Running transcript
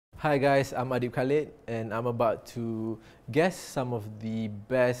Hi guys, I'm Adib Khalid and I'm about to guess some of the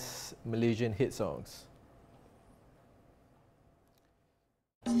best Malaysian hit songs.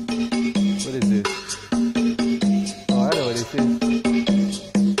 What is this? Oh, I know what this is.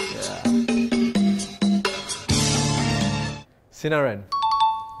 Yeah. Sinaran.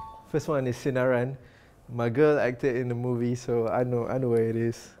 First one is Sinaran. My girl acted in the movie, so I know where it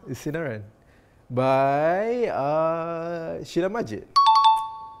is. It's Sinaran by Sheila Majid.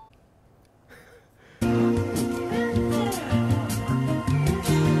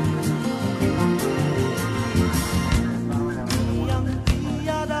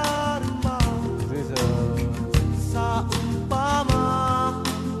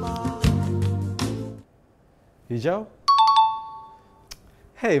 Hijau?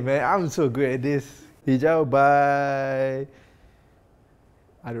 Hey man, I'm so good at this. Hijau by...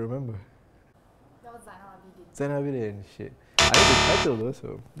 I don't remember. That was Zainal Abidin. Zainal Abidin, shit. I know the title though,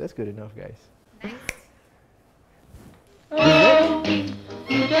 so that's good enough, guys. Next.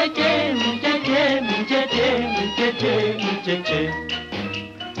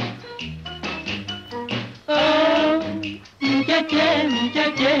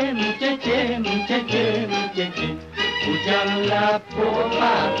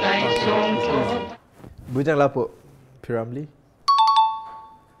 Bujang Lapuk, Piramli.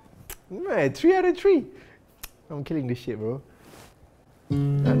 Man, 3 out of 3. I'm killing this shit, bro. I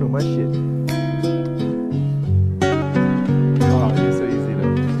know my shit. Oh, it's so easy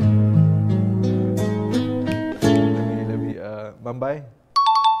though. Let me, Mumbai.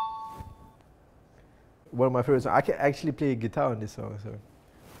 One of my favorite songs. I can actually play guitar on this song, so.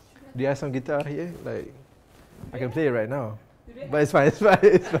 Do you have some guitar here? Like, I can play it right now. But it's fine, it's fine,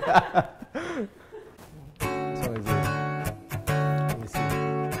 it's fine. What song is this? Let me see. I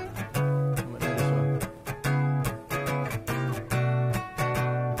might know this one.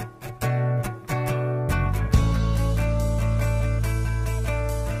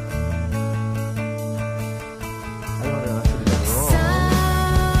 I don't want to answer this wrong.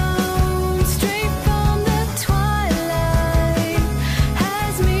 Sound straight from the twilight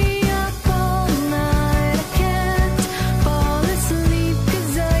has me up all night. I can't fall asleep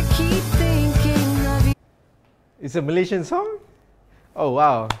 'cause I keep thinking of you. It's a Malaysian song? Oh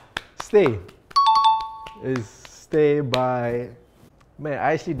wow. Stay. It's Stay by... Man,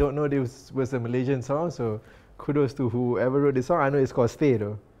 I actually don't know this was a Malaysian song, so kudos to whoever wrote this song. I know it's called Stay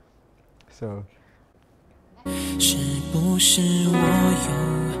though. So... 是不是我又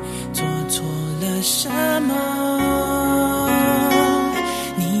做错了什么？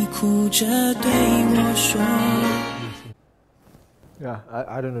你哭着对我说。 Yeah,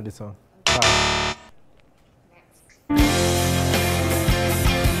 I don't know this song. Wow.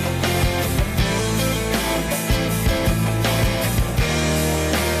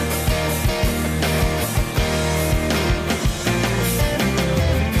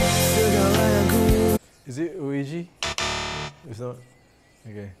 Is it Uiji? It's not?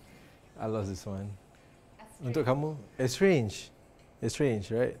 Okay. I lost this one. Untuk kamu, Estrange.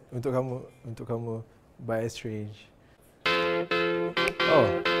 Estrange, right? Untuk kamu by Estrange. Oh.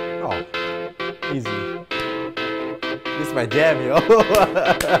 Easy. This is my jam, yo.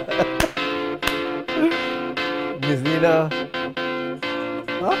 Miss Nina.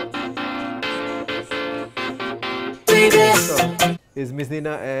 Huh? It's Miss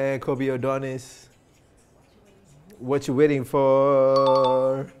Nina and Kobe O'Donis. What you waiting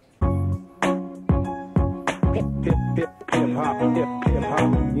for?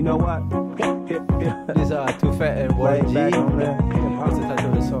 You know what? These are Too Fat and Warren G. What's the title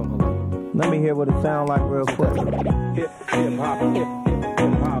of the song? Hold on. Let me hear what it sound like real quick.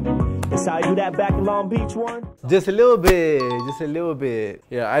 That's how you do that back in Long Beach one? Just a little bit, just a little bit.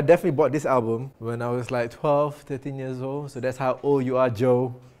 Yeah, I definitely bought this album when I was like 12, 13 years old. So that's how old you are,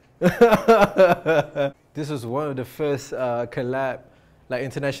 Joe. This was one of the first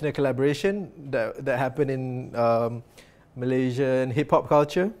international collaboration that happened in Malaysian hip-hop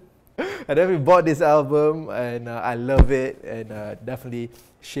culture. I definitely bought this album and I love it, and definitely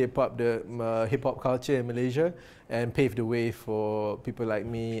shaped up the hip-hop culture in Malaysia and paved the way for people like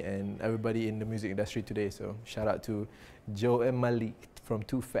me and everybody in the music industry today. So shout out to Joe and Malik from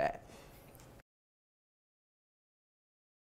Too Fat.